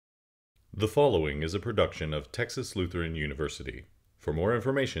The following is a production of Texas Lutheran University. For more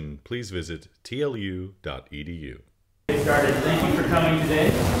information, please visit tlu.edu. Get started. Thank you for coming today.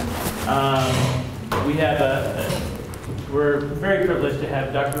 We're very privileged to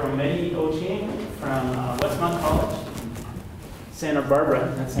have Dr. Omedi Ochieng from Westmont College, Santa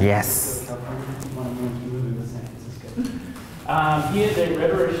Barbara. That's yes. He is a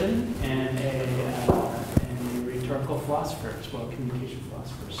rhetorician and a rhetorical philosopher as well, communication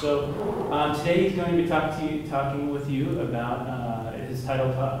philosopher. So today he's going to be talking with you about his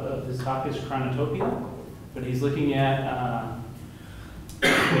title of his talk is Chronotopia, but he's looking at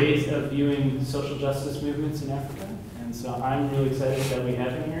ways of viewing social justice movements in Africa. And so I'm really excited that we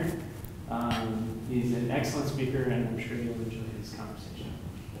have him here. He's an excellent speaker, and I'm sure you'll enjoy his conversation.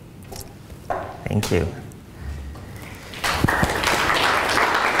 Thank you.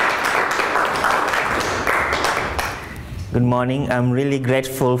 Good morning. I'm really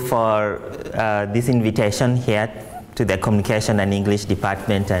grateful for this invitation here to the Communication and English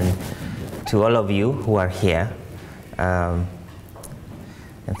Department and to all of you who are here. And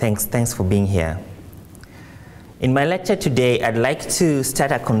thanks for being here. In my lecture today, I'd like to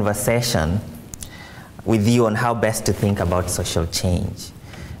start a conversation with you on how best to think about social change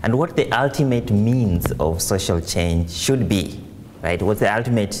and what the ultimate means of social change should be, right? What the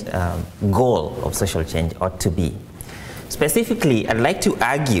ultimate goal of social change ought to be. Specifically, I'd like to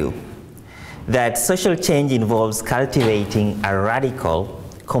argue that social change involves cultivating a radical,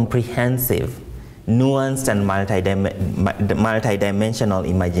 comprehensive, nuanced and multidimensional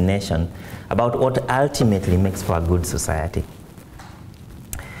imagination about what ultimately makes for a good society.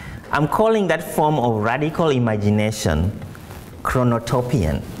 I'm calling that form of radical imagination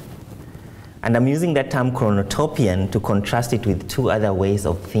chronotopian. And I'm using that term chronotopian to contrast it with two other ways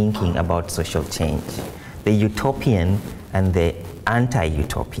of thinking about social change: the utopian and the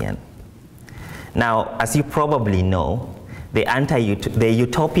anti-utopian. Now, as you probably know, the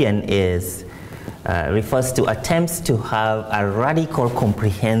utopian refers to attempts to have a radical,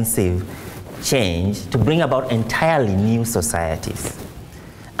 comprehensive change to bring about entirely new societies.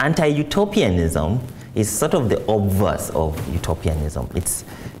 Anti-utopianism is sort of the obverse of utopianism.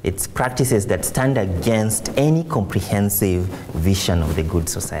 It's practices that stand against any comprehensive vision of the good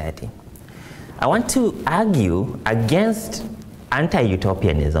society. I want to argue against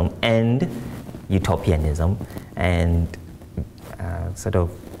anti-utopianism and utopianism and sort of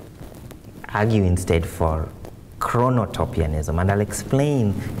argue instead for chronotopianism, and I'll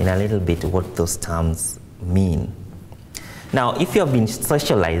explain in a little bit what those terms mean. Now, if you have been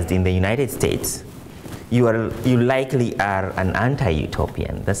socialized in the United States, you likely are an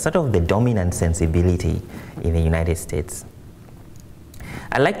anti-utopian. That's sort of the dominant sensibility in the United States.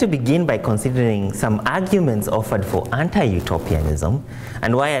 I'd like to begin by considering some arguments offered for anti-utopianism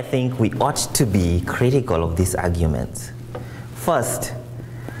and why I think we ought to be critical of these arguments. First,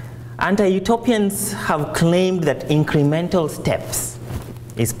 anti-utopians have claimed that incremental steps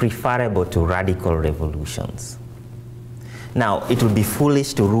is preferable to radical revolutions. Now, it would be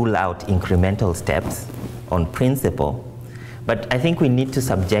foolish to rule out incremental steps on principle, but I think we need to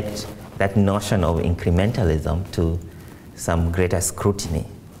subject that notion of incrementalism to some greater scrutiny.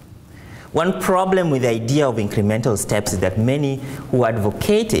 One problem with the idea of incremental steps is that many who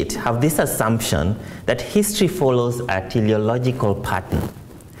advocate it have this assumption that history follows a teleological pattern,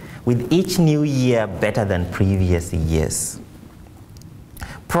 with each new year better than previous years.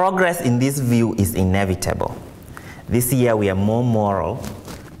 Progress in this view is inevitable. This year we are more moral,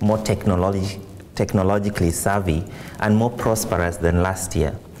 more technologically savvy, and more prosperous than last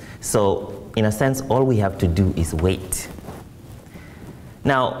year. So, in a sense, all we have to do is wait.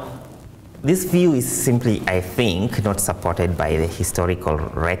 Now, this view is simply, I think, not supported by the historical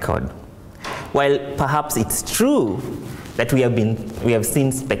record. While perhaps it's true that we have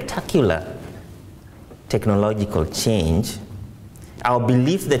seen spectacular technological change, our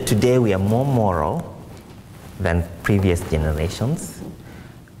belief that today we are more moral than previous generations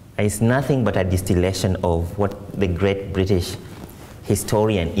is nothing but a distillation of what the great British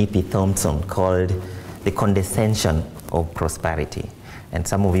historian E.P. Thompson called the condescension of prosperity. And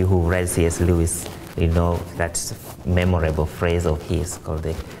some of you who read C.S. Lewis, you know that memorable phrase of his called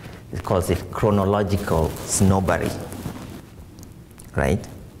he calls it chronological snobbery, right?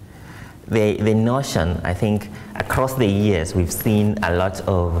 The notion, I think, across the years, we've seen a lot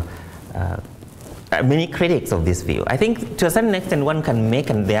of many critics of this view. I think to a certain extent one can make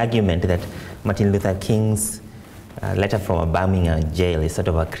the argument that Martin Luther King's letter from a Birmingham jail is sort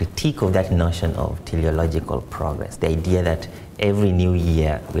of a critique of that notion of teleological progress, the idea that every new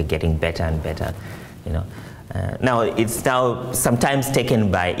year we're getting better and better, you know. Now, it's now sometimes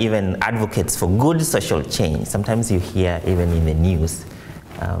taken by even advocates for good social change. Sometimes you hear, even in the news,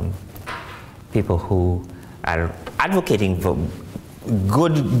 people who are advocating for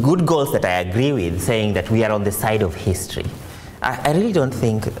good goals that I agree with, saying that we are on the side of history. I really don't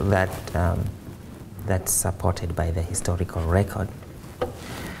think that that's supported by the historical record.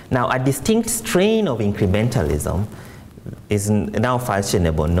 Now, a distinct strain of incrementalism is now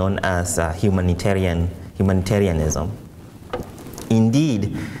fashionable, known as humanitarianism.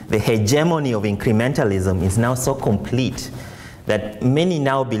 Indeed, the hegemony of incrementalism is now so complete that many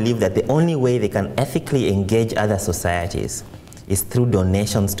now believe that the only way they can ethically engage other societies is through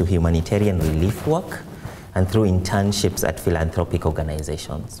donations to humanitarian relief work and through internships at philanthropic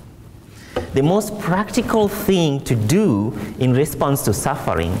organizations. The most practical thing to do in response to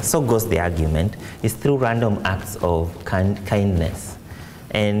suffering, so goes the argument, is through random acts of kindness.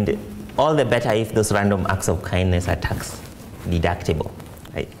 And all the better if those random acts of kindness are tax deductible.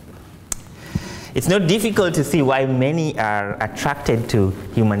 Right? It's not difficult to see why many are attracted to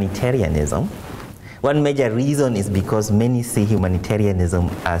humanitarianism. One major reason is because many see humanitarianism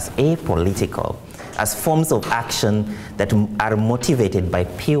as apolitical, as forms of action that are motivated by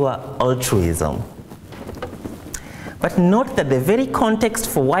pure altruism. But note that the very context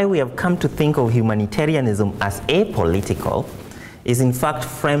for why we have come to think of humanitarianism as apolitical is in fact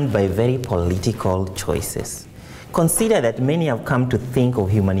framed by very political choices. Consider that many have come to think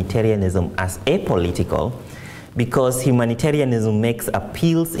of humanitarianism as apolitical because humanitarianism makes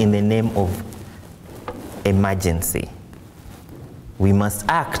appeals in the name of emergency. We must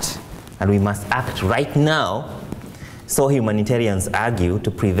act, and we must act right now, so humanitarians argue, to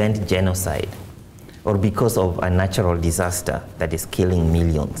prevent genocide, or because of a natural disaster that is killing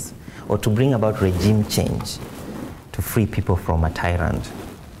millions, or to bring about regime change, to free people from a tyrant.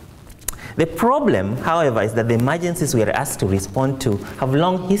 The problem, however, is that the emergencies we are asked to respond to have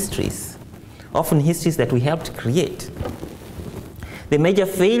long histories, often histories that we helped create. The major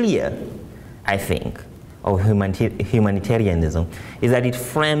failure, I think, of humanitarianism is that it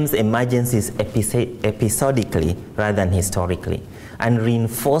frames emergencies episodically rather than historically, and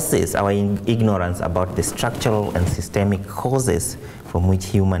reinforces our ignorance about the structural and systemic causes from which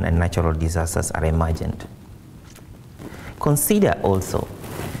human and natural disasters are emergent. Consider also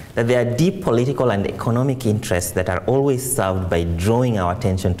that there are deep political and economic interests that are always served by drawing our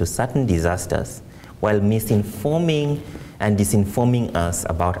attention to certain disasters while misinforming and disinforming us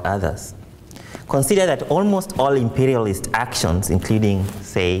about others. Consider that almost all imperialist actions, including,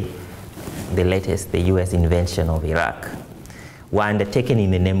 say, the latest, the US invasion of Iraq, were undertaken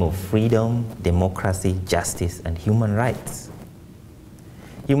in the name of freedom, democracy, justice, and human rights.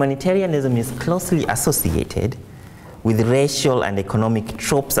 Humanitarianism is closely associated with racial and economic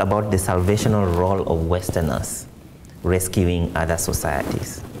tropes about the salvational role of Westerners rescuing other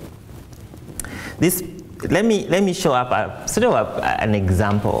societies. Let me show up an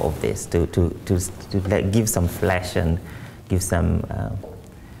example of this to give some flesh and give some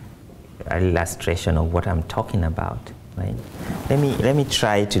illustration of what I'm talking about. Right? Let me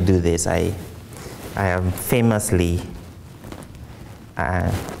try to do this. I am famously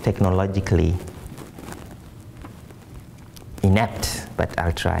technologically inept, but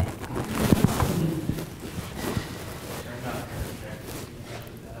I'll try.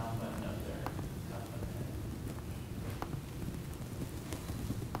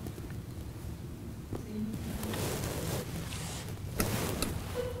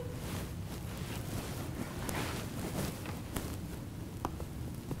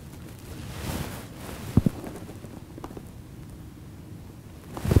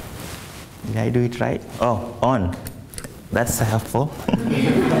 Did I do it right? Oh, on. That's helpful.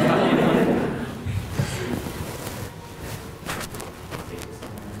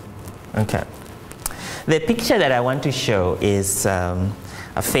 Okay. The picture that I want to show is a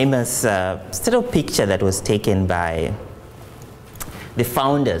famous picture that was taken by the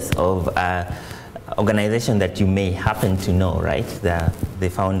founders of an organization that you may happen to know, right? The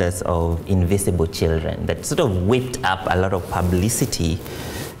founders of Invisible Children, that sort of whipped up a lot of publicity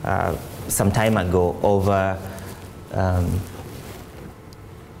some time ago over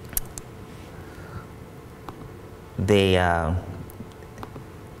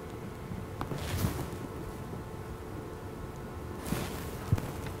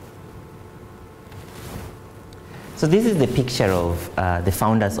so this is the picture of the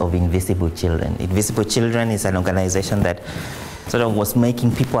founders of Invisible Children. Invisible Children is an organization that sort of was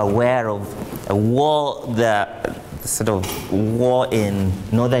making people aware of a war, the sort of war in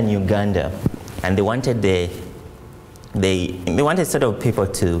northern Uganda, and they wanted they wanted sort of people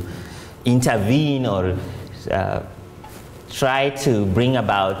to intervene or try to bring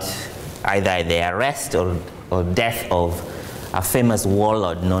about either the arrest or death of a famous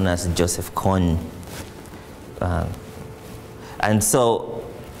warlord known as Joseph Kony. And so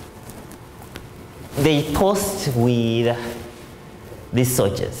they posed with these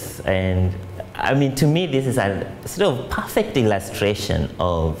soldiers, and I mean, to me, this is a sort of perfect illustration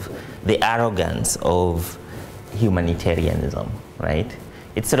of the arrogance of humanitarianism, right?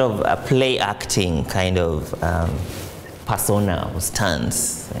 It's sort of a play acting kind of persona or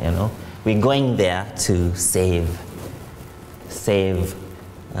stance, you know? We're going there to save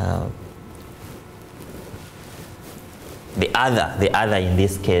the other in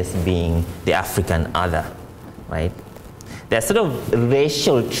this case being the African other, right? There are sort of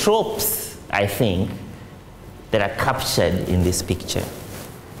racial tropes, I think, that are captured in this picture.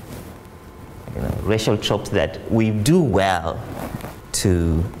 You know, racial tropes that we do well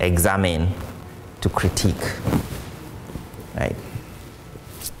to examine, to critique, right?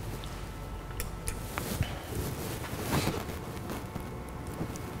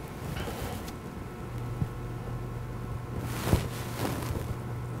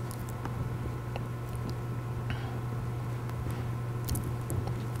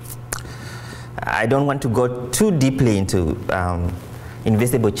 I don't want to go too deeply into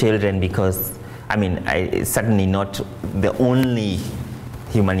invisible children because, I mean, it's certainly not the only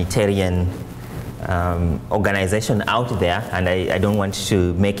humanitarian organization out there, and I don't want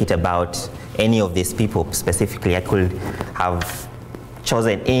to make it about any of these people specifically. I could have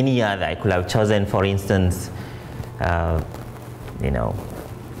chosen any other. I could have chosen, for instance, you know,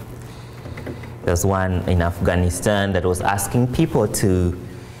 there's one in Afghanistan that was asking people to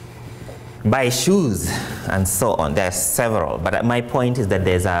buy shoes and so on. There's several, but my point is that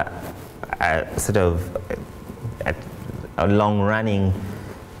there's a sort of a long-running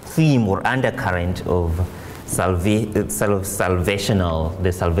theme or undercurrent of the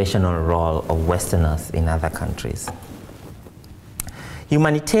salvational role of Westerners in other countries.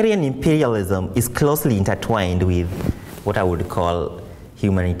 Humanitarian imperialism is closely intertwined with what I would call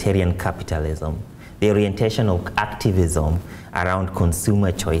humanitarian capitalism, the orientation of activism around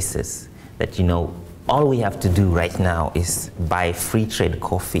consumer choices. That, you know, all we have to do right now is buy free trade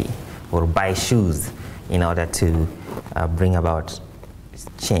coffee or buy shoes in order to bring about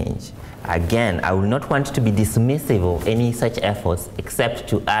change. Again, I would not want to be dismissive of any such efforts except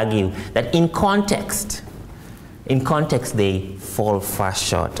to argue that in context they fall far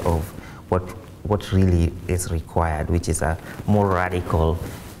short of what really is required, which is a more radical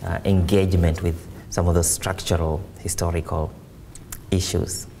engagement with some of the structural historical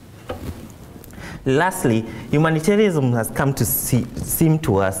issues. Lastly, humanitarianism has come to seem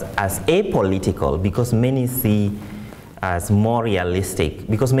to us as apolitical because many see as more realistic,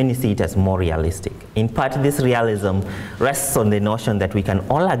 because many see it as more realistic. In part, this realism rests on the notion that we can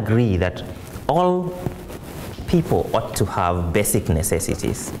all agree that all people ought to have basic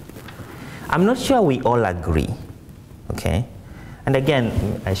necessities. I'm not sure we all agree, okay? And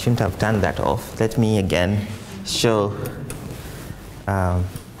again, I shouldn't have turned that off. Let me again show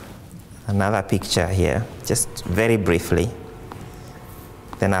another picture here, just very briefly,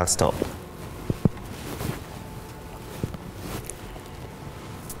 then I'll stop.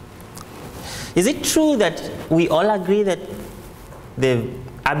 Is it true that we all agree that the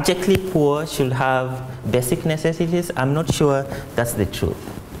abjectly poor should have basic necessities? I'm not sure that's the truth,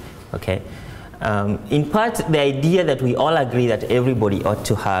 okay? In part, the idea that we all agree that everybody ought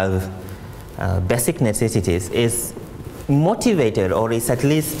to have basic necessities is motivated, or is at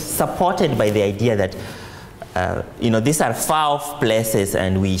least supported by the idea that you know, these are far-off places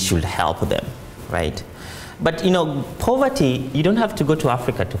and we should help them, right? But, you know, poverty, you don't have to go to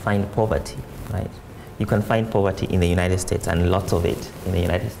Africa to find poverty, right? You can find poverty in the United States, and lots of it in the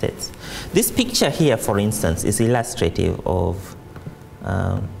United States. This picture here, for instance, is illustrative of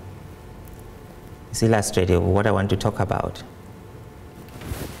what I want to talk about.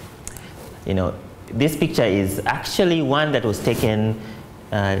 You know, this picture is actually one that was taken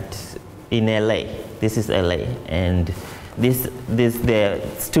in LA. This is LA, and the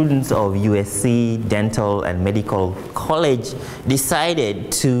students of USC Dental and Medical College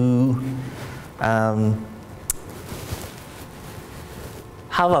decided to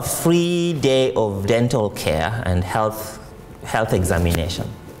have a free day of dental care and health examination.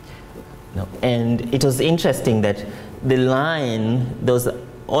 You know, and it was interesting that the line, there was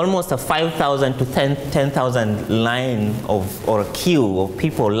almost a 5,000 to 10,000 line or a queue of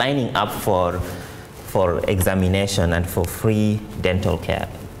people lining up for examination and for free dental care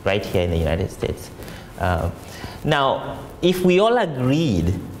right here in the United States. Now, if we all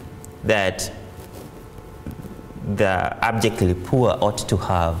agreed that the abjectly poor ought to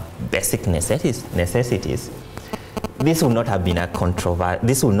have basic necessities, this would not have been a controversy.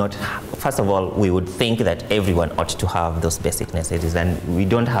 This would not, first of all, we would think that everyone ought to have those basic necessities, and we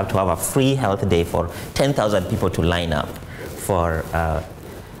don't have to have a free health day for 10,000 people to line up for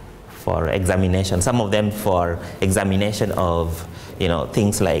examination. Some of them for examination of, you know,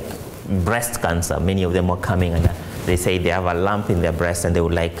 things like breast cancer. Many of them are coming and they say they have a lump in their breast and they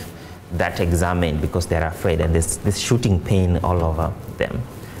would like that examined because they're afraid, and there's this shooting pain all over them,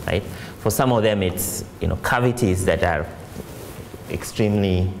 right? For some of them, it's, you know, cavities that are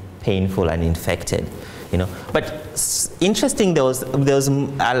extremely painful and infected, you know. But interesting, there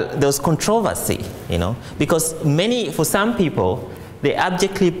was controversy, you know, because for some people, the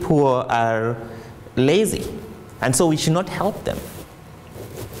abjectly poor are lazy, and so we should not help them,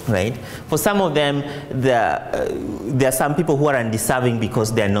 right? For some of them, there are some people who are undeserving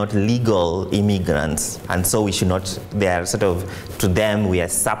because they are not legal immigrants, and so we should not, they are sort of, to them, we are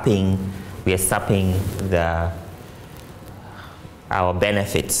sapping our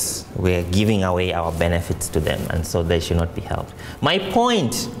benefits. We are giving away our benefits to them, and so they should not be helped. My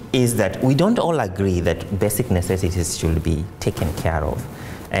point is that we don't all agree that basic necessities should be taken care of,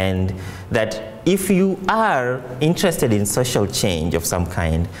 and that if you are interested in social change of some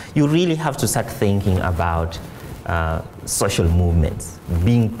kind, you really have to start thinking about social movements,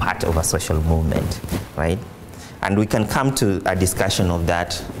 being part of a social movement, right? And we can come to a discussion of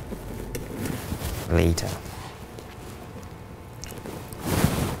that later.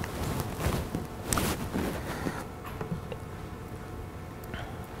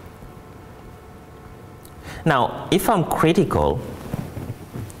 Now, if I'm critical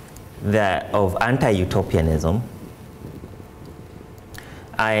of anti-utopianism,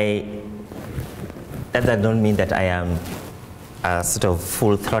 that does not mean that I am a sort of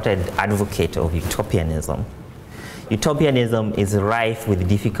full-throated advocate of utopianism. Utopianism is rife with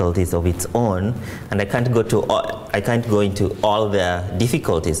difficulties of its own, and I can't go into all the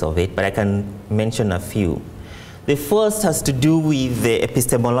difficulties of it, but I can mention a few. The first has to do with the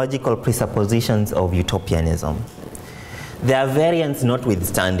epistemological presuppositions of utopianism. Their variants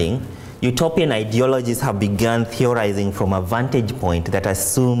notwithstanding, utopian ideologies have begun theorizing from a vantage point that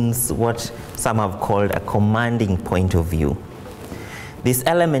assumes what some have called a commanding point of view. This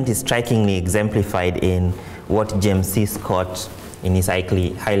element is strikingly exemplified in what James C. Scott, in his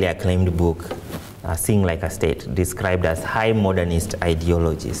highly acclaimed book, Seeing Like a State, described as high modernist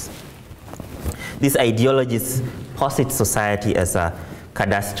ideologies. These ideologies posit society as a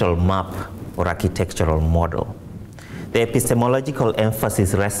cadastral map or architectural model. The epistemological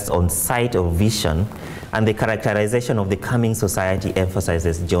emphasis rests on sight or vision, and the characterization of the coming society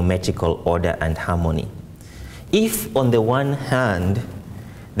emphasizes geometrical order and harmony. If, on the one hand,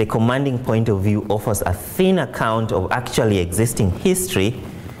 the commanding point of view offers a thin account of actually existing history,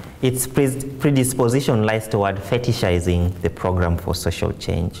 its predisposition lies toward fetishizing the program for social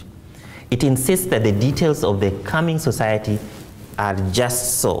change. It insists that the details of the coming society are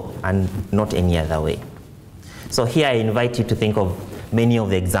just so and not any other way. So here I invite you to think of many of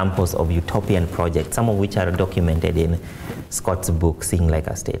the examples of utopian projects, some of which are documented in Scott's book, Seeing Like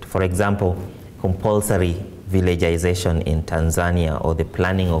a State. For example, compulsory villagization in Tanzania, or the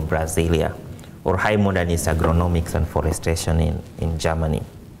planning of Brasilia, or high modernist agronomics and forestation in Germany.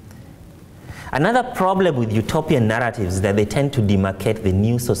 Another problem with utopian narratives is that they tend to demarcate the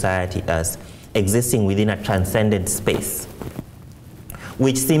new society as existing within a transcendent space,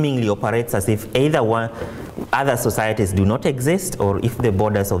 which seemingly operates as if either other societies do not exist, or if the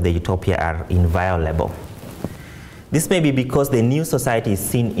borders of the utopia are inviolable. This may be because the new society is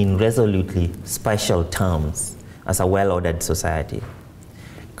seen in resolutely spatial terms as a well-ordered society.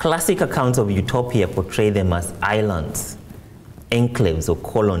 Classic accounts of utopia portray them as islands, enclaves, or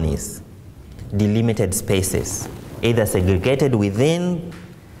colonies, delimited spaces, either segregated within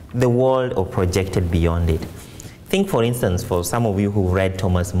the world or projected beyond it. Think, for instance, for some of you who read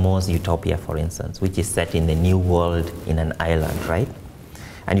Thomas More's Utopia, for instance, which is set in the New World in an island, right?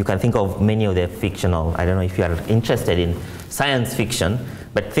 And you can think of many of the fictional, I don't know if you are interested in science fiction,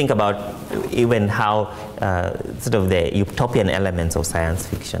 but think about even how sort of the utopian elements of science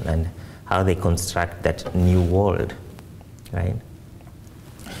fiction and how they construct that new world, right?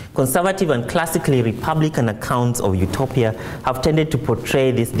 Conservative and classically Republican accounts of utopia have tended to portray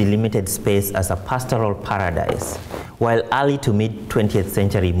this delimited space as a pastoral paradise, while early to mid-20th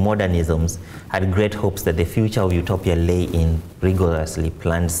century modernisms had great hopes that the future of utopia lay in rigorously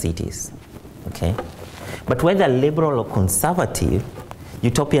planned cities. Okay? But whether liberal or conservative,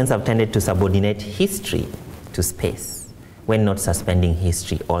 utopians have tended to subordinate history to space, when not suspending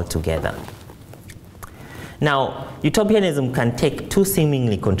history altogether. Now, utopianism can take two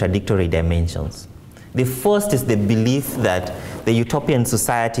seemingly contradictory dimensions. The first is the belief that the utopian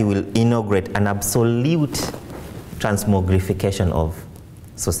society will inaugurate an absolute transmogrification of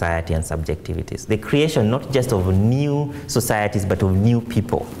society and subjectivities. The creation not just of new societies, but of new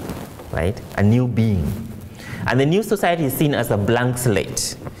people, right? A new being. And the new society is seen as a blank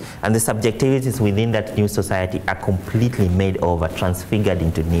slate, and the subjectivities within that new society are completely made over, transfigured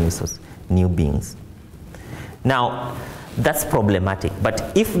into new beings. Now, that's problematic,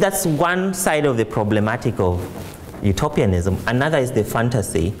 but if that's one side of the problematic of utopianism, another is the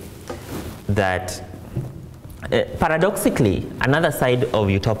fantasy that, paradoxically, another side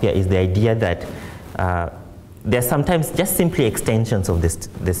of utopia is the idea that they're sometimes just simply extensions of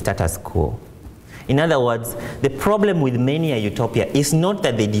the status quo. In other words, the problem with many a utopia is not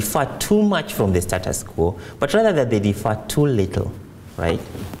that they differ too much from the status quo, but rather that they differ too little, right?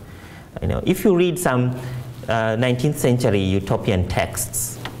 You know, if you read some 19th century utopian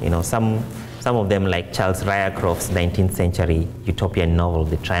texts, you know, some of them like Charles Ryacroft's 19th century utopian novel,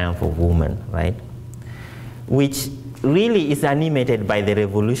 The Triumph of Woman, right? Which really is animated by the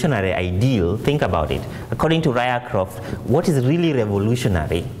revolutionary ideal. Think about it. According to Ryacroft, what is really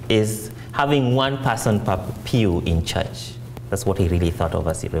revolutionary is having one person per pew in church. That's what he really thought of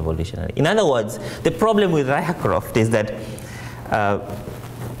as revolutionary. In other words, the problem with Ryacroft is that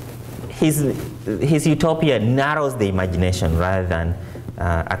his utopia narrows the imagination rather than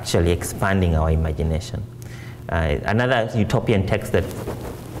actually expanding our imagination. Another utopian text that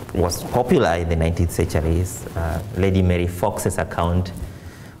was popular in the 19th century is Lady Mary Fox's account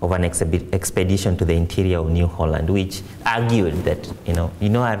of an expedition to the interior of New Holland, which argued that, you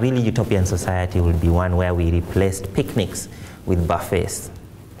know, a really utopian society would be one where we replaced picnics with buffets.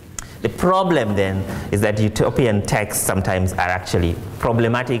 The problem then is that utopian texts sometimes are actually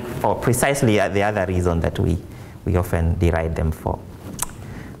problematic for precisely the other reason that we often deride them for.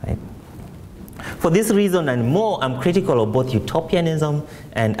 Right? For this reason and more, I'm critical of both utopianism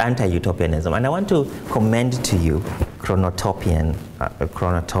and anti-utopianism, and I want to commend to you chronotopia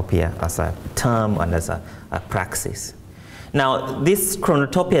as a term and as a praxis. Now, this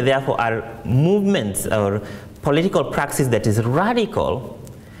chronotopia, therefore, are movements or political praxis that is radical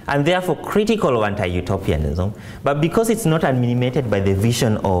and therefore critical of anti-utopianism, but because it's not animated by the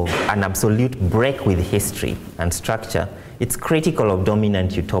vision of an absolute break with history and structure, it's critical of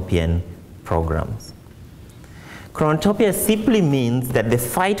dominant utopian programs. Chronotopia simply means that the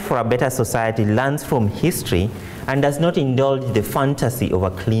fight for a better society learns from history and does not indulge the fantasy of a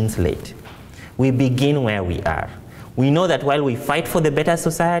clean slate. We begin where we are. We know that while we fight for the better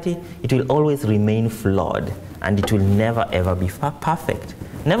society, it will always remain flawed and it will never ever be perfect.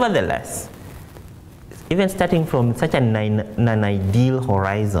 Nevertheless, even starting from such an ideal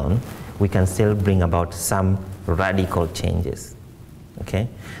horizon, we can still bring about some radical changes. Okay?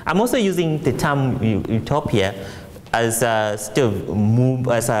 I'm also using the term utopia as a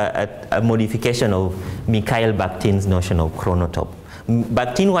modification of Mikhail Bakhtin's notion of chronotop.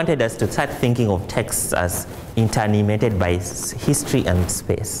 Bakhtin wanted us to start thinking of texts as interanimated by history and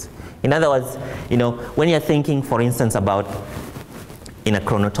space. In other words, when you're thinking, for instance, about in a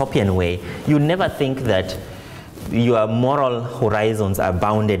chronotopian way, you never think that your moral horizons are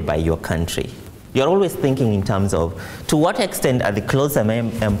bounded by your country. You're always thinking in terms of, to what extent are the clothes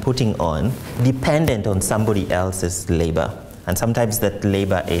I'm putting on dependent on somebody else's labor? And sometimes that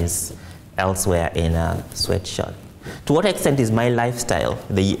labor is elsewhere in a sweatshirt. To what extent is my lifestyle,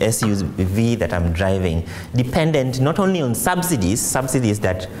 the SUV that I'm driving, dependent not only on subsidies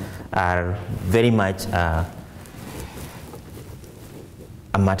that are very much a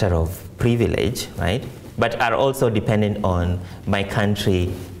matter of privilege, right? But are also dependent on my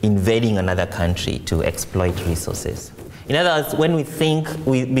country invading another country to exploit resources. In other words, when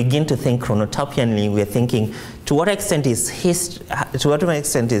we begin to think chronotopianly, we're thinking, to what extent is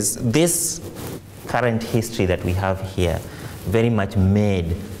this current history that we have here very much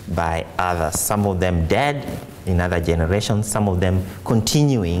made by others, some of them dead in other generations, some of them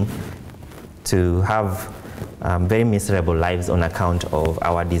continuing to have very miserable lives on account of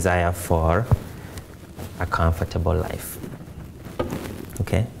our desire for a comfortable life.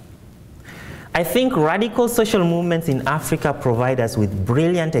 Okay? I think radical social movements in Africa provide us with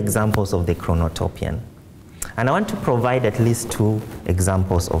brilliant examples of the chronotopian. And I want to provide at least 2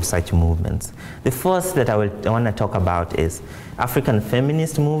 examples of such movements. The first that I want to talk about is African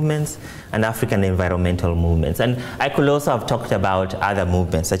feminist movements and African environmental movements. And I could also have talked about other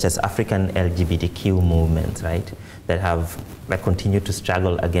movements, such as African LGBTQ movements, right? That continue to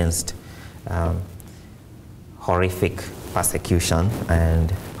struggle against horrific persecution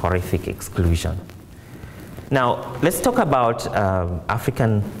and horrific exclusion. Now, let's talk about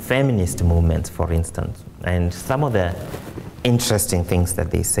African feminist movements, for instance, and some of the interesting things that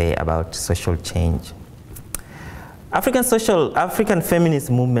they say about social change. African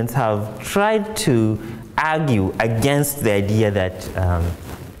feminist movements have tried to argue against the idea that,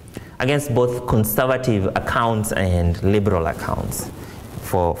 against both conservative accounts and liberal accounts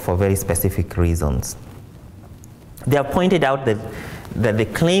for very specific reasons. They have pointed out that the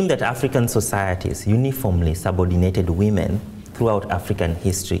claim that African societies uniformly subordinated women throughout African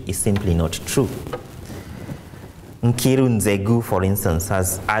history is simply not true. Nkiru Nzegu, for instance,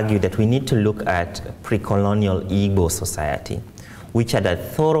 has argued that we need to look at pre-colonial Igbo society, which had a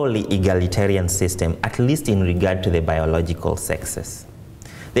thoroughly egalitarian system, at least in regard to the biological sexes.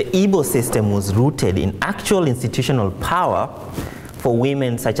 The Igbo system was rooted in actual institutional power for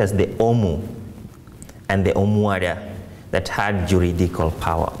women such as the Omu and the Omuada that had juridical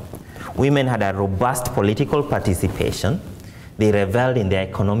power. Women had a robust political participation, they reveled in their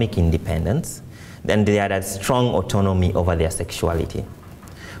economic independence, and they had a strong autonomy over their sexuality.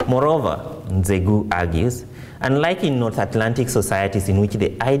 Moreover, Nzegu argues, unlike in North Atlantic societies in which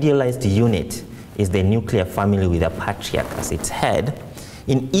the idealized unit is the nuclear family with a patriarch as its head,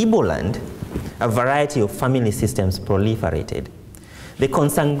 in Igbo land, a variety of family systems proliferated. The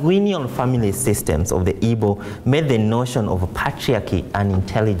consanguineal family systems of the Igbo made the notion of patriarchy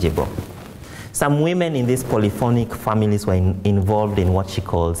unintelligible. Some women in these polyphonic families were involved in what she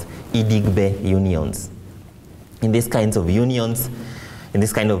calls idigbe unions. In these kinds of unions, in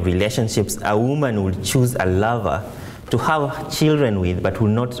this kind of relationships, a woman will choose a lover to have children with, but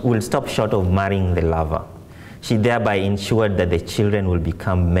will stop short of marrying the lover. She thereby ensured that the children will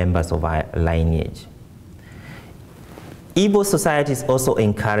become members of her lineage. Igbo societies also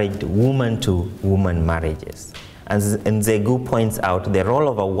encouraged woman-to-woman marriages. As Nzegu points out, the role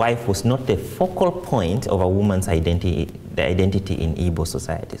of a wife was not the focal point of a woman's identity in Igbo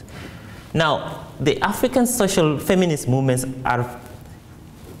societies. Now, the African social feminist movements are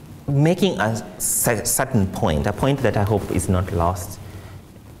making a certain point, a point that I hope is not lost,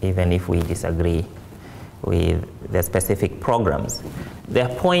 even if we disagree with the specific programs. Their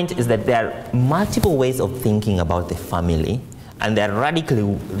point is that there are multiple ways of thinking about the family, and there are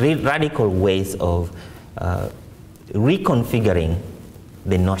radical ways of reconfiguring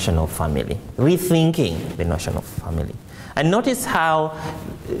the notion of family, rethinking the notion of family. And notice how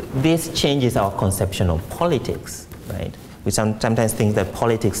this changes our conception of politics, right? We sometimes think that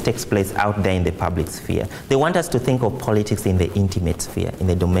politics takes place out there in the public sphere. They want us to think of politics in the intimate sphere, in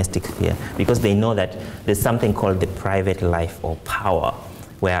the domestic sphere, because they know that there's something called the private life or power,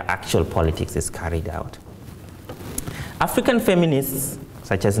 where actual politics is carried out. African feminists,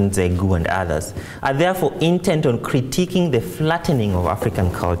 such as Nzegu and others, are therefore intent on critiquing the flattening of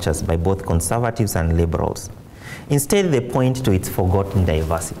African cultures by both conservatives and liberals. Instead, they point to its forgotten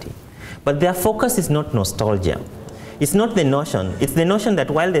diversity. But their focus is not nostalgia. It's not the notion, it's the notion that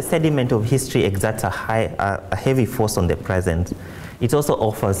while the sediment of history exerts a heavy force on the present, it also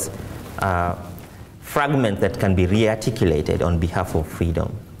offers fragments that can be re-articulated on behalf of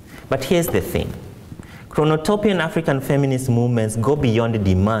freedom. But here's the thing. Chronotopian African feminist movements go beyond the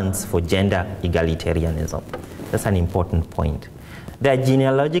demands for gender egalitarianism. That's an important point. Their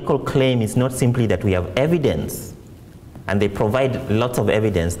genealogical claim is not simply that we have evidence, and they provide lots of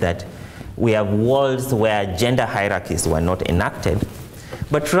evidence that we have worlds where gender hierarchies were not enacted,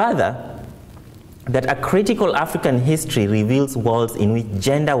 but rather that a critical African history reveals worlds in which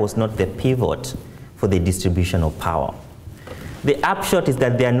gender was not the pivot for the distribution of power. The upshot is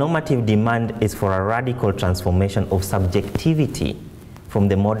that their normative demand is for a radical transformation of subjectivity from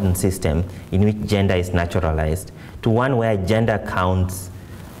the modern system in which gender is naturalized to one where gender counts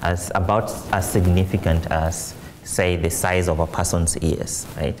as about as significant as, say, the size of a person's ears,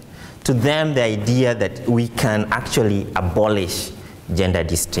 right? To them, the idea that we can actually abolish gender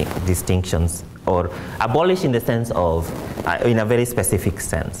distinctions, or abolish in the sense of, in a very specific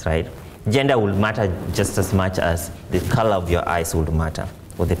sense, right? Gender will matter just as much as the color of your eyes would matter,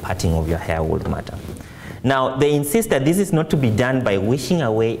 or the parting of your hair would matter. Now, they insist that this is not to be done by wishing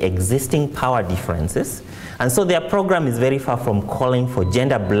away existing power differences, and so their program is very far from calling for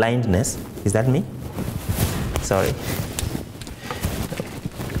gender blindness. Is that me? Sorry.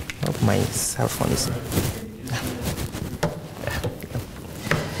 Oh, my cell phone is...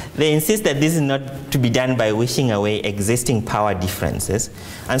 They insist that this is not to be done by wishing away existing power differences.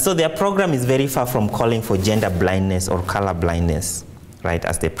 And so their program is very far from calling for gender blindness or color blindness, right,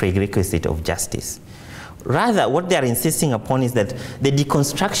 as the prerequisite of justice. Rather, what they are insisting upon is that the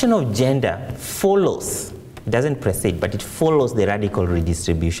deconstruction of gender follows, it doesn't precede, but it follows the radical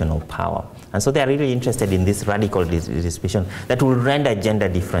redistribution of power. And so they are really interested in this radical distribution that will render gender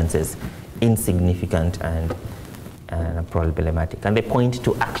differences insignificant and problematic. And they point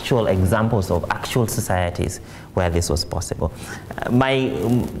to actual examples of actual societies where this was possible. They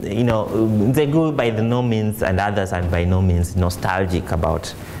go by no means, and others are by no means nostalgic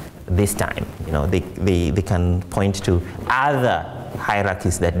about this time. They can point to other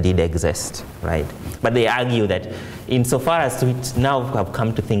hierarchies that did exist, right? But they argue that insofar as we now have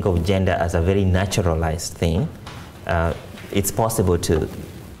come to think of gender as a very naturalized thing, it's possible to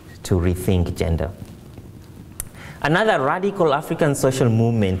rethink gender. Another radical African social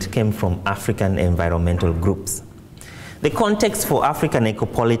movement came from African environmental groups. The context for African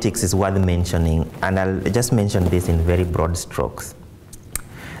ecopolitics is worth mentioning, and I'll just mention this in very broad strokes.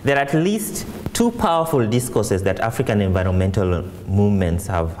 There are at least two powerful discourses that African environmental movements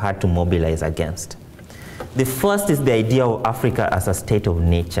have had to mobilize against. The first is the idea of Africa as a state of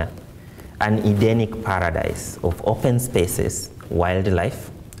nature, an Edenic paradise of open spaces, wildlife,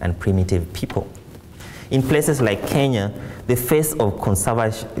 and primitive people. In places like Kenya, the face of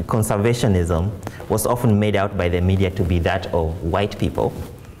conservationism was often made out by the media to be that of white people,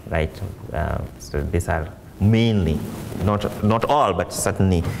 right? So these are mainly, not all, but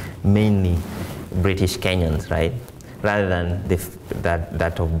certainly mainly British Kenyans, right? Rather than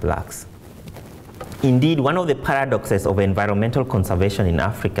that of blacks. Indeed, one of the paradoxes of environmental conservation in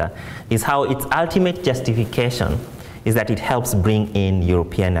Africa is how its ultimate justification is that it helps bring in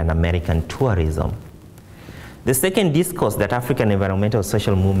European and American tourism. The second discourse that African environmental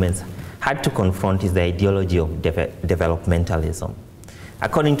social movements had to confront is the ideology of developmentalism.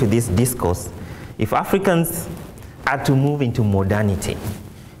 According to this discourse, if Africans are to move into modernity,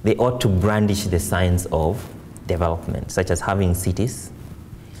 they ought to brandish the signs of development, such as having cities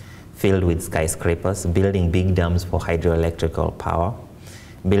filled with skyscrapers, building big dams for hydroelectrical power,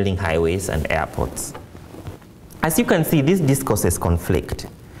 building highways and airports. As you can see, these discourses conflict.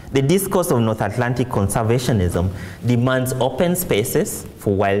 The discourse of North Atlantic conservationism demands open spaces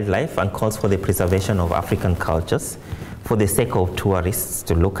for wildlife and calls for the preservation of African cultures for the sake of tourists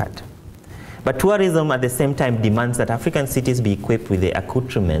to look at. But tourism at the same time demands that African cities be equipped with the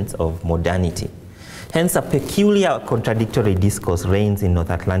accoutrements of modernity. Hence, a peculiar contradictory discourse reigns in North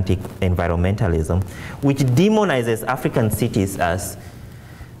Atlantic environmentalism, which demonizes African cities as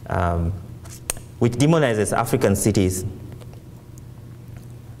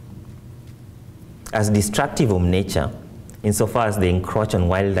destructive of nature, insofar as they encroach on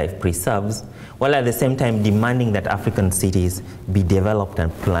wildlife preserves, while at the same time demanding that African cities be developed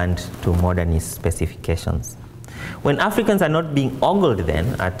and planned to modernist specifications. When Africans are not being ogled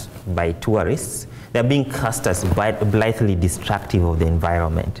then by tourists, they're being cast as blithely destructive of the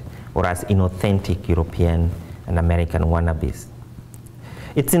environment, or as inauthentic European and American wannabes.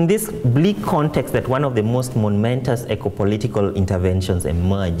 It's in this bleak context that one of the most momentous ecopolitical interventions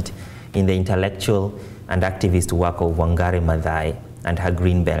emerged in the intellectual and activist work of Wangari Maathai and her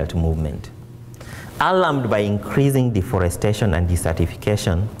Greenbelt movement. Alarmed by increasing deforestation and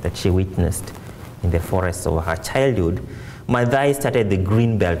desertification that she witnessed in the forests of her childhood, Maathai started the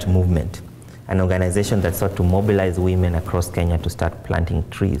Greenbelt movement, an organization that sought to mobilize women across Kenya to start planting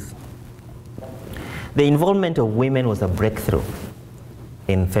trees. The involvement of women was a breakthrough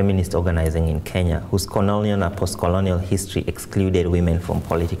in feminist organizing in Kenya, whose colonial and post-colonial history excluded women from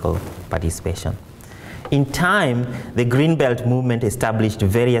political participation. In time, the Greenbelt movement established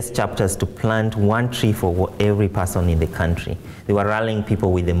various chapters to plant one tree for every person in the country. They were rallying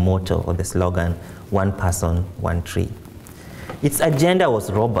people with the motto or the slogan, "One person, one tree." Its agenda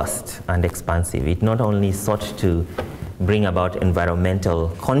was robust and expansive. It not only sought to bring about environmental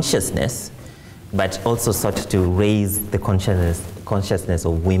consciousness, but also sought to raise the consciousness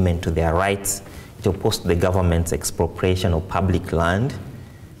of women to their rights. It opposed the government's expropriation of public land,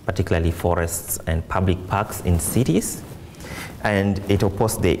 particularly forests and public parks in cities. And it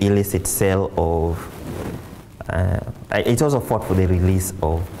opposed the illicit sale of, it also fought for the release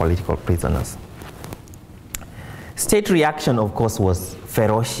of political prisoners. State reaction, of course, was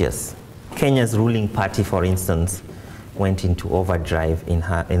ferocious. Kenya's ruling party, for instance, went into overdrive in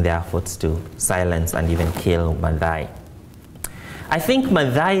their efforts to silence and even kill Maathai. I think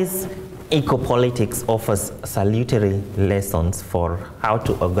Maathai's ecopolitics offers salutary lessons for how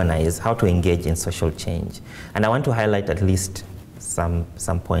to organize, how to engage in social change. And I want to highlight at least some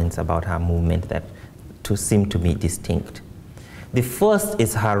points about her movement that seem to be distinct. The first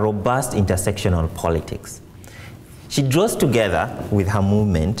is her robust intersectional politics. She draws together with her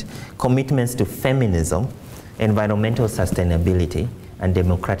movement commitments to feminism, environmental sustainability, and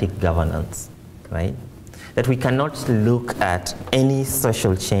democratic governance, right? that we cannot look at any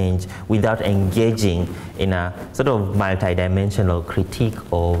social change without engaging in a sort of multidimensional critique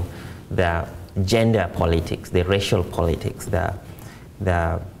of the gender politics, the racial politics, the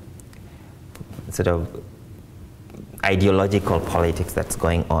sort of ideological politics that's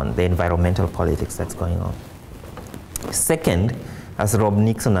going on, the environmental politics that's going on. Second, as Rob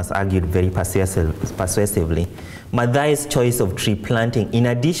Nixon has argued very persuasively, Maathai's choice of tree planting, in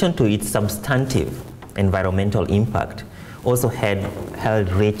addition to its substantive environmental impact, also held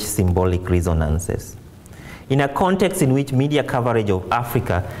rich symbolic resonances. In a context in which media coverage of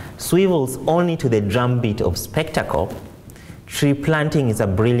Africa swivels only to the drumbeat of spectacle, tree planting is a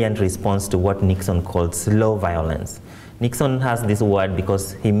brilliant response to what Nixon called slow violence. Nixon has this word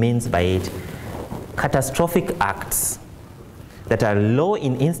because he means by it catastrophic acts that are low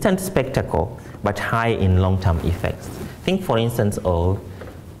in instant spectacle but high in long-term effects. Think, for instance, of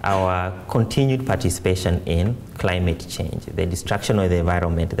our continued participation in climate change, the destruction of the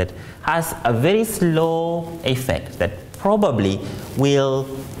environment that has a very slow effect that probably will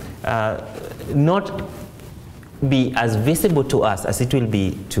not be as visible to us as it will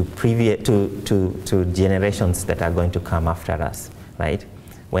be to generations that are going to come after us, right?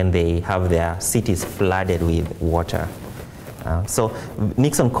 When they have their cities flooded with water. So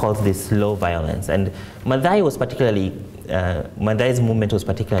Nixon calls this slow violence, and Maathai was particularly, Maathai's movement was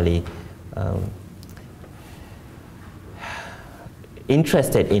particularly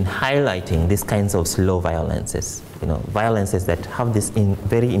interested in highlighting these kinds of slow violences, violences that have this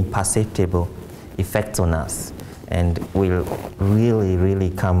very imperceptible effects on us and will really, really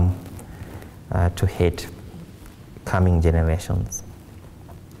come to hit coming generations.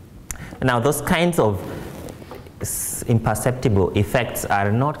 Now, those kinds of imperceptible effects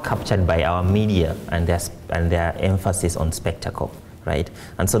are not captured by our media and their emphasis on spectacle, right?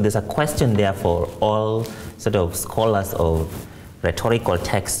 And so there's a question there for all sort of scholars of rhetorical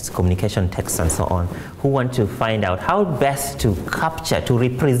texts, communication texts, and so on, who want to find out how best to capture, to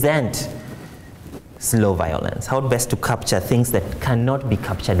represent slow violence, how best to capture things that cannot be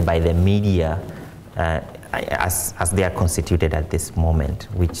captured by the media as they are constituted at this moment,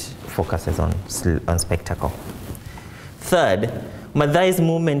 which focuses on spectacle. Third, Maathai's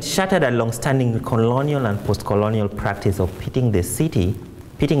movement shattered a long-standing colonial and post-colonial practice of pitting the city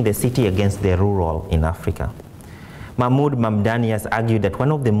against the rural in Africa. Mahmoud Mamdani has argued that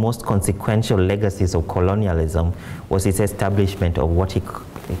one of the most consequential legacies of colonialism was its establishment of what he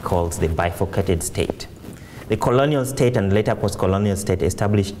calls the bifurcated state. The colonial state and later post-colonial state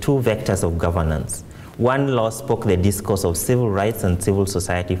established two vectors of governance. One law spoke the discourse of civil rights and civil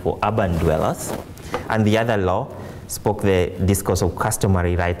society for urban dwellers, and the other law spoke the discourse of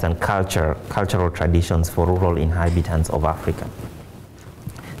customary rights and cultural traditions for rural inhabitants of Africa.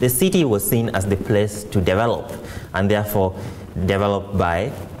 The city was seen as the place to develop, and therefore developed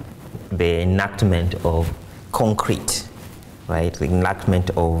by the enactment of concrete, right? The enactment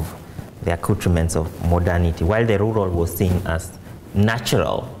of the accoutrements of modernity, while the rural was seen as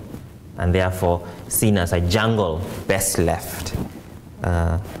natural and therefore seen as a jungle best left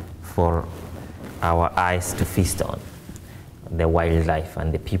for our eyes to feast on, the wildlife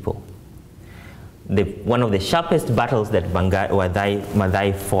and the people. One of the sharpest battles that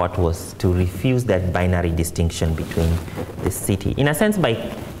Maathai fought was to refuse that binary distinction between the city, in a sense by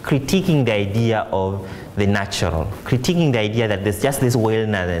critiquing the idea of the natural, critiquing the idea that there's just this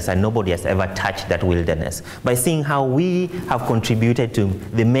wilderness and nobody has ever touched that wilderness, by seeing how we have contributed to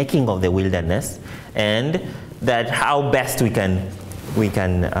the making of the wilderness, and that how best we can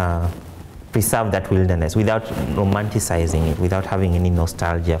preserve that wilderness without romanticizing it, without having any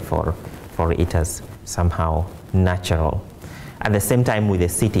nostalgia for it as somehow natural. At the same time with the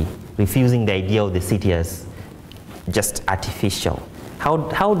city, refusing the idea of the city as just artificial.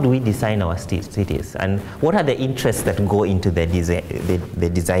 How do we design our cities? And what are the interests that go into the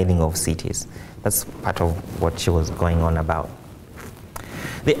designing of cities? That's part of what she was going on about.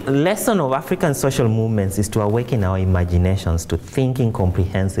 The lesson of African social movements is to awaken our imaginations to thinking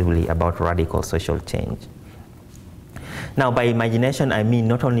comprehensively about radical social change. Now, by imagination, I mean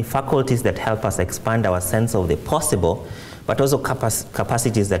not only faculties that help us expand our sense of the possible, but also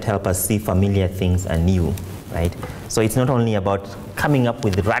capacities that help us see familiar things anew, right? So it's not only about coming up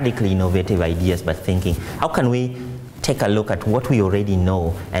with radically innovative ideas, but thinking, how can we take a look at what we already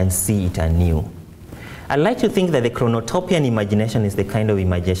know and see it anew? I like to think that the chronotopian imagination is the kind of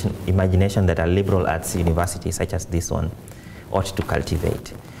imagination that a liberal arts university such as this one ought to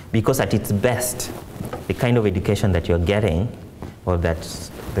cultivate. Because at its best, the kind of education that you're getting, or that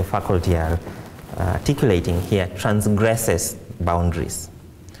the faculty are articulating here, transgresses boundaries.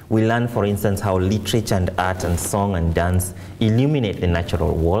 We learn, for instance, how literature and art and song and dance illuminate the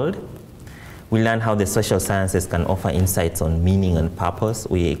natural world. We learn how the social sciences can offer insights on meaning and purpose.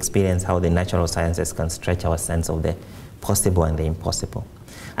 We experience how the natural sciences can stretch our sense of the possible and the impossible.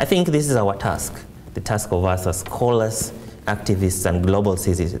 I think this is our task, the task of us as scholars, activists, and global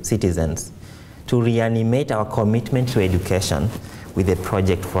citizens, to reanimate our commitment to education with a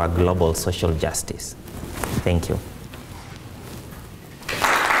project for a global social justice. Thank you.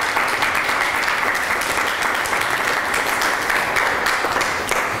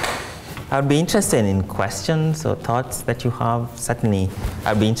 I'd be interested in questions or thoughts that you have. Certainly,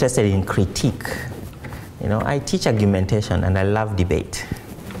 I'd be interested in critique. You know, I teach argumentation and I love debate.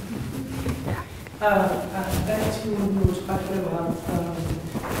 Yeah. Back to what you were talking about,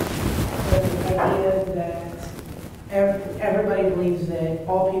 the idea that everybody believes that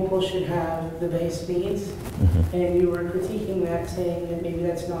all people should have the base needs, and you were critiquing that, saying that maybe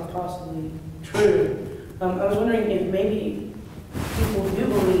that's not possibly true. I was wondering if maybe people do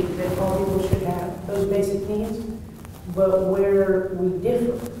believe that all people should have those basic needs, but where we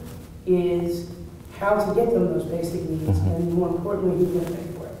differ is how to get them those basic needs, and more importantly, who's going to pay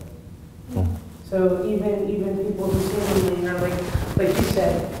for it. So even people who seemingly are like you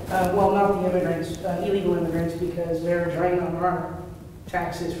said, well, not the immigrants, illegal immigrants, because they're a drain on our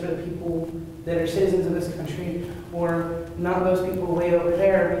taxes for the people that are citizens of this country, or not those people way over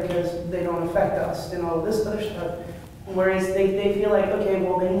there because they don't affect us and all of this other stuff. Whereas they feel like, okay,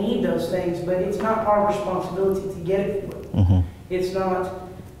 well, they need those things, but it's not our responsibility to get it for them. It's not,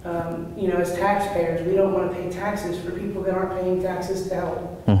 you know, as taxpayers, we don't want to pay taxes for people that aren't paying taxes to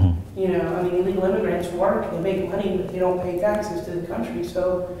help. You know, I mean, illegal immigrants work, they make money, but they don't pay taxes to the country,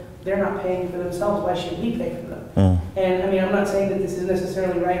 so they're not paying for themselves. Why should we pay for them? And I mean, I'm not saying that this is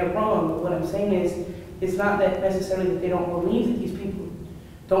necessarily right or wrong, but what I'm saying is, it's not that necessarily that they don't believe that these people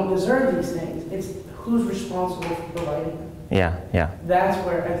don't deserve these things. It's who's responsible for providing them. Yeah. That's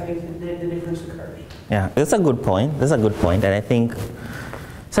where I think the difference occurs. Yeah, that's a good point. That's a good point, and I think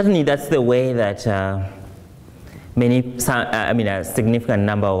certainly that's the way that a significant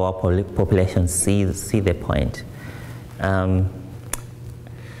number of our population see the point. I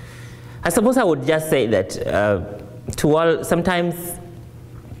suppose I would just say that to all, sometimes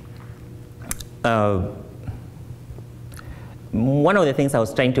one of the things I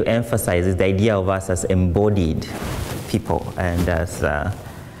was trying to emphasize is the idea of us as embodied people and as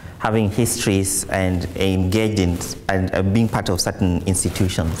having histories and engaged in and being part of certain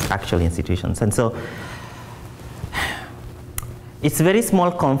institutions, actual institutions. And so it's very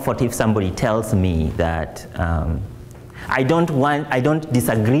small comfort if somebody tells me that I don't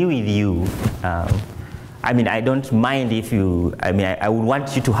disagree with you. I mean, I don't mind if you, I would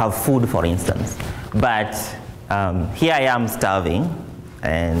want you to have food, for instance, but here I am starving,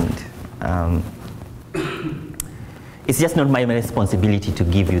 and it's just not my responsibility to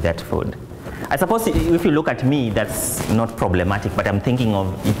give you that food. I suppose if you look at me, that's not problematic, but I'm thinking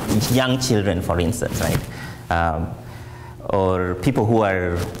of young children, for instance, right? Or people who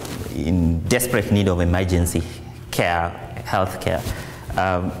are in desperate need of emergency care, health care.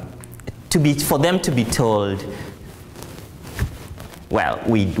 For them to be told, well,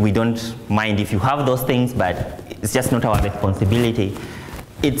 we don't mind if you have those things, but it's just not our responsibility.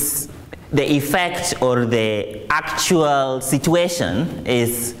 It's the effect or the actual situation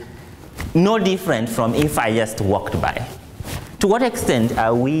is no different from if I just walked by. To what extent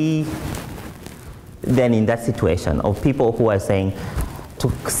are we then in that situation of people who are saying,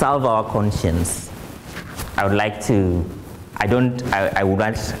 to salve our conscience, I would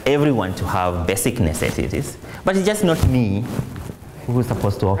want everyone to have basic necessities, but it's just not me who's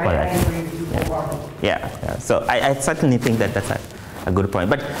supposed to offer that. Yeah. So I certainly think that that's a good point.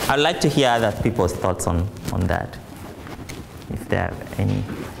 But I'd like to hear other people's thoughts on that, if there are any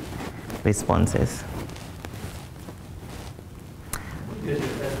responses. There's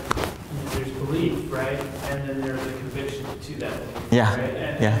belief, right? And then there's a conviction to that belief. Yeah.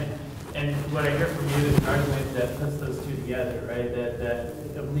 Right? And what I hear from you is an argument that puts those two together, right? That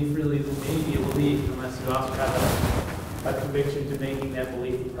a belief really may be a belief unless you also have a conviction to making that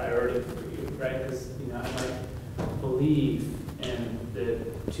belief a priority for you, right? Because I might believe in the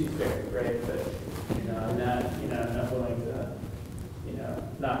tooth fairy, right? But I'm not willing to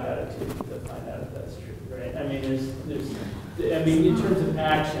knock out a tooth to find out if that's true, right? I mean, in terms of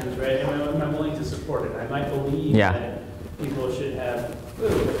actions, right? I'm willing to support it. I might believe that people should have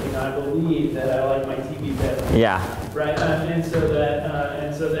food. I believe that I like my TV better. Yeah. Right. And so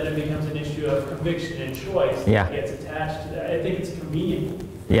then it becomes an issue of conviction and choice that gets attached to that. I think it's convenient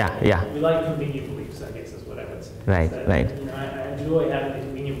Yeah. We like convenient beliefs, I guess is what I would say. Right. You know, I enjoy having the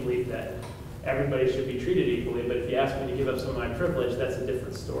convenient belief that everybody should be treated equally, but if you ask me to give up some of my privilege, that's a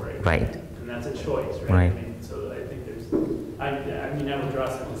different story. Right. And that's a choice, right? Right. I mean, so I think I would draw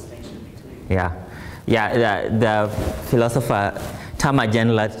some distinction between. Yeah. The philosopher Thomas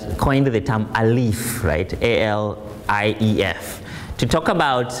Jenlert coined the term alief, right? A-L-I-E-F, to talk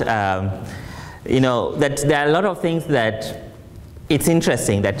about, that there are a lot of things that it's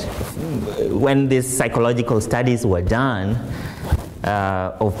interesting that when these psychological studies were done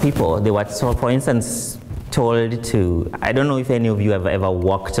of people, they were, so for instance, told to, I don't know if any of you have ever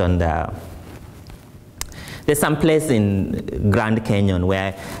walked on there's some place in Grand Canyon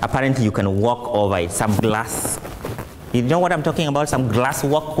where apparently you can walk over it, some glass, you know what I'm talking about, some glass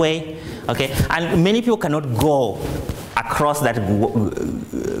walkway, okay? And many people cannot go across that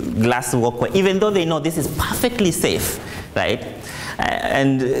glass walkway, even though they know this is perfectly safe, right?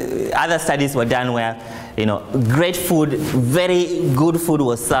 And other studies were done where, great food, very good food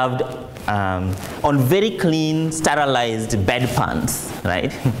was served on very clean, sterilized bedpans,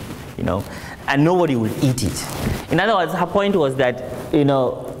 right? And nobody would eat it. In other words, her point was that,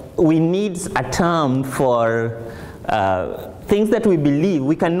 we need a term for things that we believe.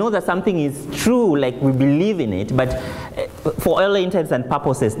 We can know that something is true, like we believe in it, but for all intents and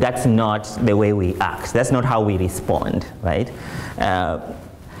purposes, that's not the way we act. That's not how we respond, right?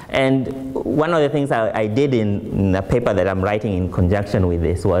 And one of the things I did in a paper that I'm writing in conjunction with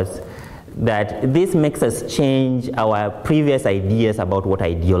this was that this makes us change our previous ideas about what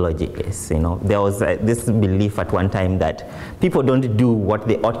ideology is. There was this belief at one time that people don't do what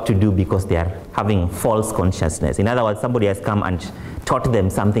they ought to do because they are having false consciousness. In other words, somebody has come and taught them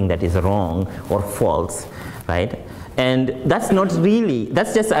something that is wrong or false, right? And that's not really,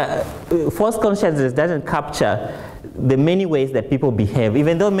 that's just false consciousness doesn't capture the many ways that people behave.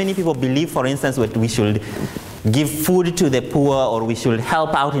 Even though many people believe, for instance, that we should give food to the poor or we should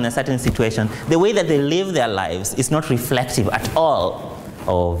help out in a certain situation, the way that they live their lives is not reflective at all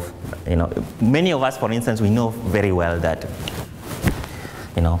of, many of us, for instance, we know very well that,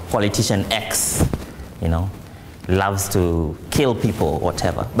 politician X, loves to kill people,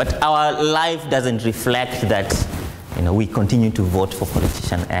 whatever. But our life doesn't reflect that, we continue to vote for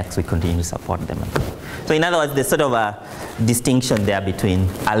politician X, we continue to support them. So in other words, there's sort of a distinction there between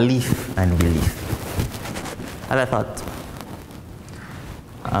belief and belief. Other thoughts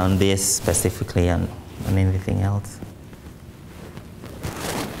on this specifically and on anything else?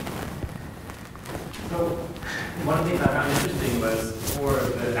 So one thing I found interesting was for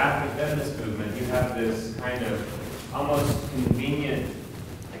the after-feminist movement, you have this kind of almost convenient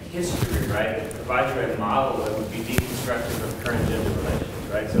history, right, that provides you a model that would be deconstructive of current gender relations,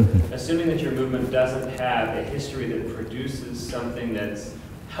 right? So assuming that your movement doesn't have a history that produces something that's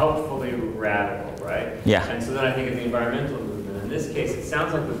helpfully radical, right? Yeah. And so then I think of the environmental movement. In this case, it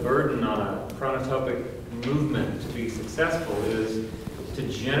sounds like the burden on a chronotopic movement to be successful is to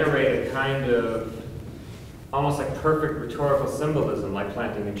generate a kind of almost like perfect rhetorical symbolism, like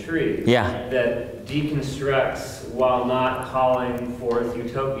planting a tree, that deconstructs while not calling forth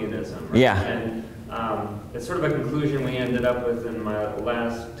utopianism. Right? Yeah. And it's sort of a conclusion we ended up with in my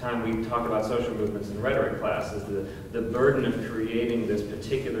last time we talked about social movements in rhetoric class, is the burden of creating this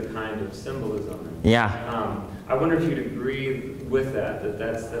particular kind of symbolism. Yeah. I wonder if you'd agree with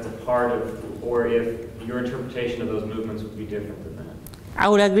that's a part of, or if your interpretation of those movements would be different than that. I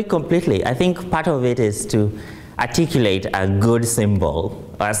would agree completely. I think part of it is to articulate a good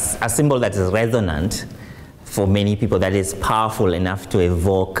symbol, a symbol that is resonant for many people, that is powerful enough to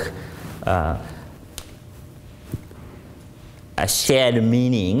evoke a shared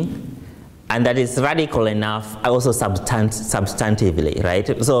meaning, and that is radical enough also substantively,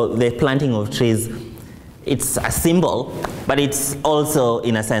 right? So the planting of trees, it's a symbol, but it's also,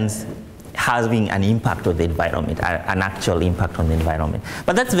 in a sense, having an impact on the environment, an actual impact on the environment.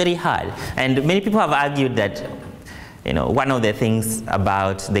 But that's very hard. And many people have argued that, one of the things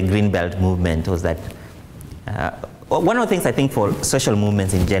about the Greenbelt movement was that, one of the things I think for social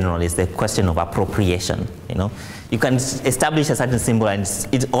movements in general is the question of appropriation. You can establish a certain symbol and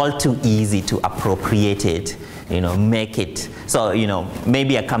it's all too easy to appropriate it, make it. So,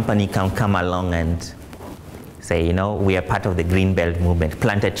 maybe a company can come along and say, we are part of the Greenbelt movement,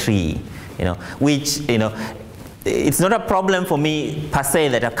 plant a tree, which, it's not a problem for me per se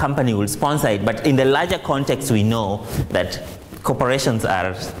that a company will sponsor it, but in the larger context we know that corporations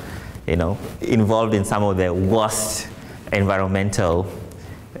are, involved in some of the worst environmental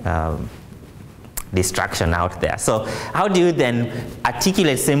distraction out there. So how do you then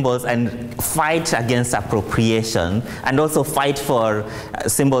articulate symbols and fight against appropriation, and also fight for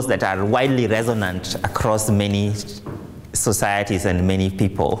symbols that are widely resonant across many societies and many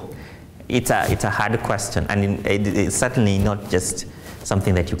people? It's a hard question, and it's certainly not just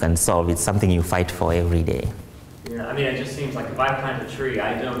something that you can solve. It's something you fight for every day. Yeah, I mean, it just seems like if I plant a tree,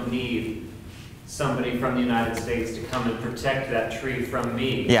 I don't need somebody from the United States to come and protect that tree from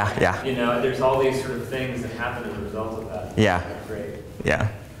me. Yeah, yeah. You know, there's all these sort of things that happen as a result of that. Yeah. That's great. Yeah.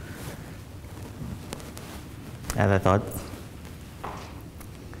 Other thoughts?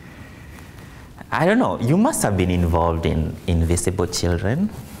 I don't know. You must have been involved in Invisible Children,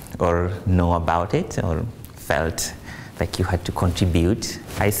 or know about it, or felt like you had to contribute.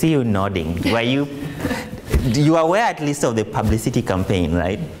 I see you nodding. Were you were aware at least of the publicity campaign,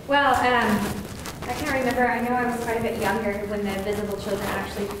 right? Well, I can't remember. I know I was quite a bit younger when the Invisible Children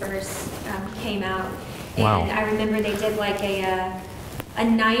actually first came out. And Wow. I remember they did like a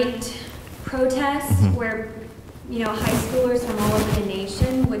night protest where, you know, high schoolers from all over the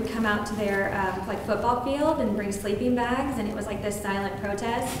nation would come out to their like football field and bring sleeping bags, and it was like this silent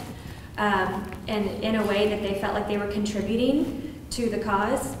protest. And in a way that they felt like they were contributing to the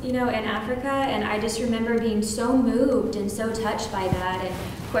cause, you know, in Africa. And I just remember being so moved and so touched by that. And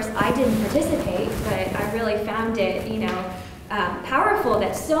of course, I didn't participate, but I really found it, you know, powerful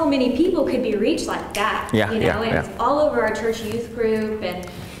that so many people could be reached like that. Yeah, you know, yeah, it's all over our church youth group and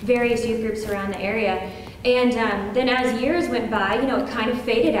various youth groups around the area. And then as years went by, you know, it kind of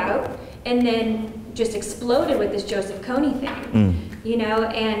faded out and then just exploded with this Joseph Kony thing. You know,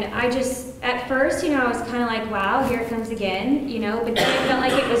 and I just, at first, you know, I was kind of like, wow, here it comes again, you know, but then I felt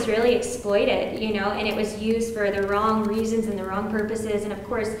like it was really exploited, you know, and it was used for the wrong reasons and the wrong purposes. And of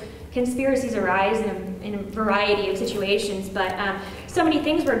course, conspiracies arise in a variety of situations, but so many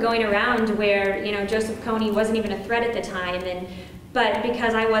things were going around where, you know, Joseph Kony wasn't even a threat at the time. But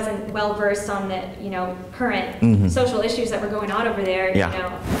because I wasn't well versed on the, you know, current social issues that were going on over there, you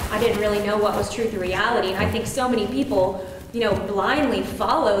know, I didn't really know what was truth or reality. And I think so many people, you know, blindly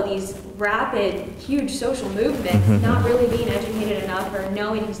follow these rapid, huge social movements, not really being educated enough or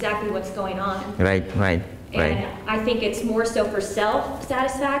knowing exactly what's going on. Right. And I think it's more so for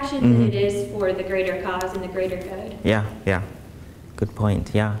self-satisfaction than it is for the greater cause and the greater good. Yeah. Good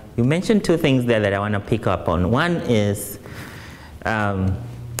point. Yeah. You mentioned two things there that I want to pick up on. One is, to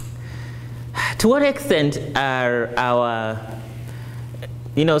what extent are our,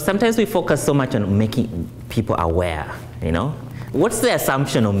 you know, sometimes we focus so much on making people aware, you know? What's the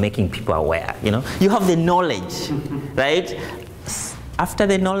assumption of making people aware, you know? You have the knowledge, right? After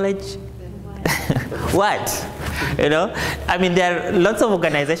the knowledge, what? You know? I mean, there are lots of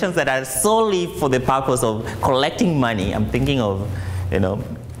organizations that are solely for the purpose of collecting money. I'm thinking of, you know,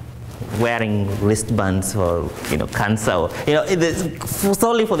 wearing wristbands for, you know, cancer. You know, it's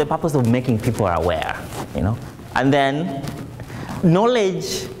solely for the purpose of making people aware, you know? And then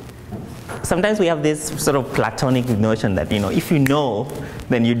knowledge, sometimes we have this sort of Platonic notion that, you know, if you know,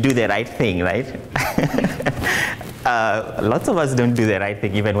 then you do the right thing, right? Lots of us don't do the right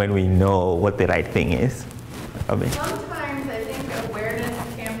thing even when we know what the right thing is. Sometimes I think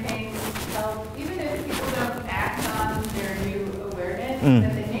awareness campaigns help, even if people don't act on their new awareness,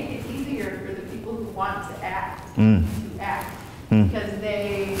 that they make it easier for the people who want to act to act. Because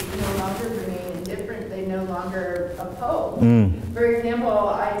they no longer remain indifferent, they no longer oppose. For example,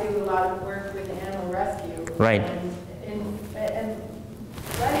 I do a lot of work with animal rescue. Right. And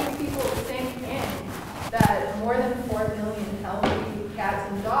letting people think in that more than 4 million healthy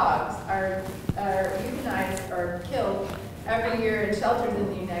cats and dogs are euthanized or killed every year in shelters in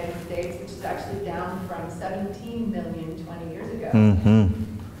the United States, which is actually down from 17 million 20 years ago.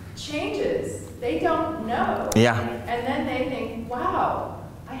 Changes. They don't know. Yeah. And then they think, wow,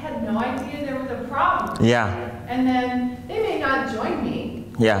 I had no idea there was a problem. Yeah. And then they may not join me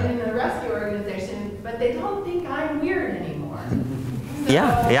in the rescue organization, but they don't think I'm weird anymore. So,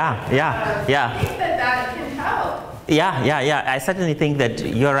 Yeah. I think that can help. Yeah. I certainly think that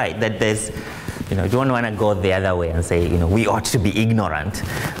you're right, that there's, you know, you don't want to go the other way and say, you know, we ought to be ignorant.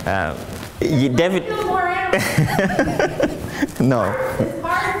 Feel more animal. No. It's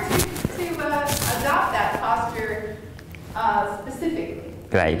hard to adopt that posture specifically.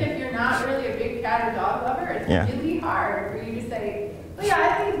 Right. Even if you're not really a big cat or dog lover, it's really hard for you to say, well, yeah,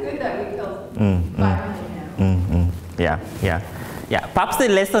 I think it's good that we killed 500 animals. Yeah. Perhaps the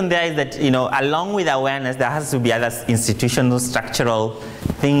lesson there is that, you know, along with awareness, there has to be other institutional, structural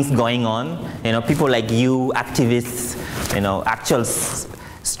things going on. You know, people like you, activists, you know, actual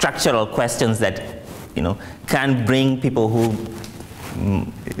structural questions that, you know, can bring people who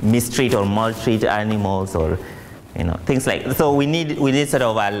mistreat or maltreat animals, or things like. So we need sort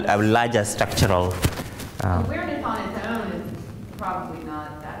of a larger structural. Awareness on its own is probably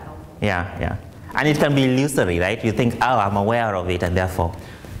not that helpful. Yeah. And it can be illusory, right? You think, oh, I'm aware of it, and therefore,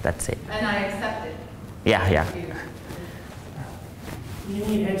 that's it. And I accept it. Yeah. You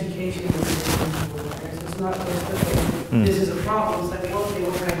need education. It's not just, okay, this is a problem. It's like, okay,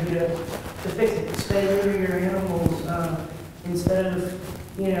 what can I do to fix it? Stay near your animals instead of,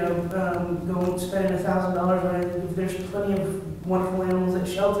 going spending $1,000 on it. There's plenty of wonderful animals at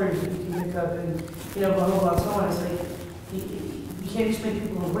shelters that you can pick up and, blah, blah, blah, so on. It's like, you can't just make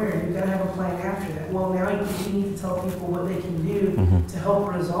people aware. You've got to have a plan after that. Well, now you need to tell people what they can do to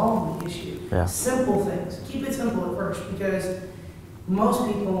help resolve the issue. Yeah. Simple things. Keep it simple at first, because most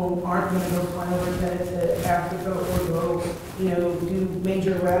people aren't going to go fly over to Africa or go, do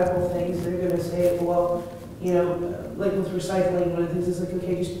major radical things. They're going to say, well, like with recycling, one of the things is like,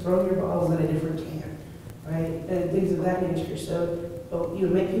 okay, just throw your bottles in a different can, right? And things of that nature. So,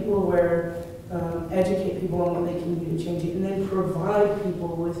 make people aware, educate people on what they can do to change it, and then provide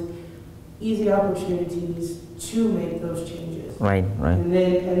people with easy opportunities to make those changes. Right. And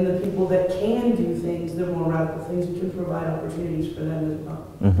the people that can do things, the more radical things, we can provide opportunities for them as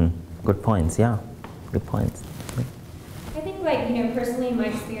well. Good points. Yeah. Good points. I think, personally, in my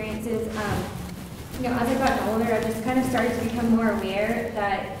experiences, as I've gotten older, I've just kind of started to become more aware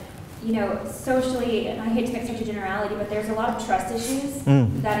that, socially, and I hate to make such a generality, but there's a lot of trust issues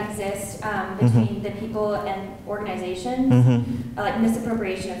that exist between the people and organizations, like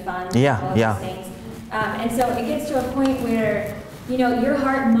misappropriation of funds, all those things. And so it gets to a point where, your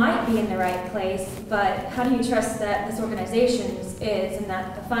heart might be in the right place, but how do you trust that this organization is, and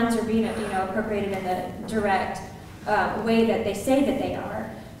that the funds are being, appropriated in the direct way that they say that they are?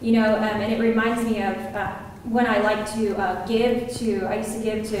 And it reminds me of when I like to I used to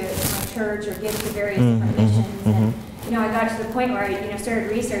give to my church or give to various different missions. And, I got to the point where I, started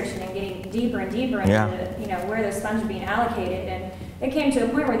researching and getting deeper and deeper into, where those funds are being allocated. And it came to a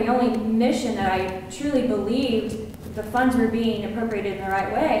point where the only mission that I truly believed the funds were being appropriated in the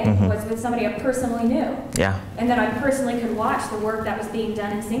right way was with somebody I personally knew. Yeah. And that I personally could watch the work that was being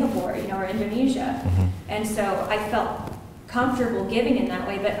done in Singapore, or Indonesia. And so I felt comfortable giving in that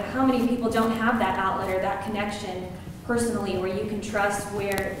way, but how many people don't have that outlet or that connection personally where you can trust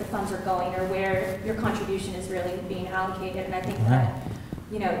where the funds are going or where your contribution is really being allocated? And I think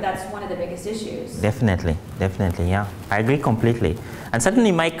that, that's one of the biggest issues. Definitely, yeah. I agree completely. And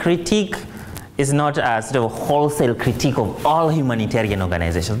certainly my critique is not a sort of wholesale critique of all humanitarian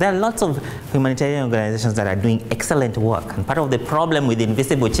organizations. There are lots of humanitarian organizations that are doing excellent work. And part of the problem with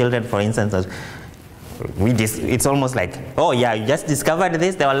Invisible Children, for instance, is it's almost like, oh yeah, you just discovered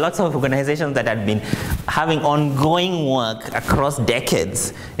this. There are lots of organizations that had been having ongoing work across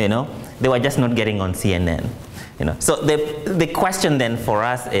decades, They were just not getting on CNN, So the question then for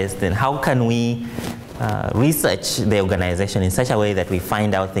us is then how can we research the organization in such a way that we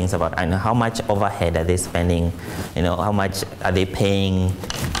find out things about how much overhead are they spending, how much are they paying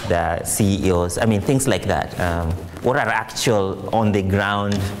the CEOs, things like that. What are actual on the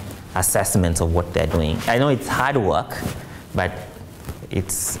ground assessments of what they're doing? I know it's hard work, but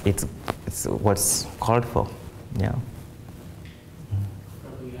it's what's called for. Yeah.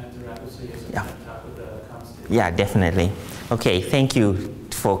 Probably have to wrap it so you have Yeah. some talk with the council. Yeah, definitely. Okay, thank you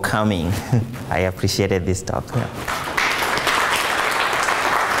for coming. I appreciated this talk. Yeah.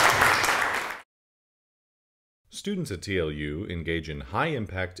 Students at TLU engage in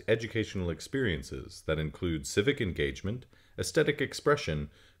high-impact educational experiences that include civic engagement, aesthetic expression,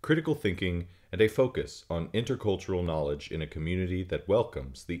 critical thinking, and a focus on intercultural knowledge in a community that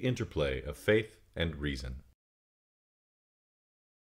welcomes the interplay of faith and reason.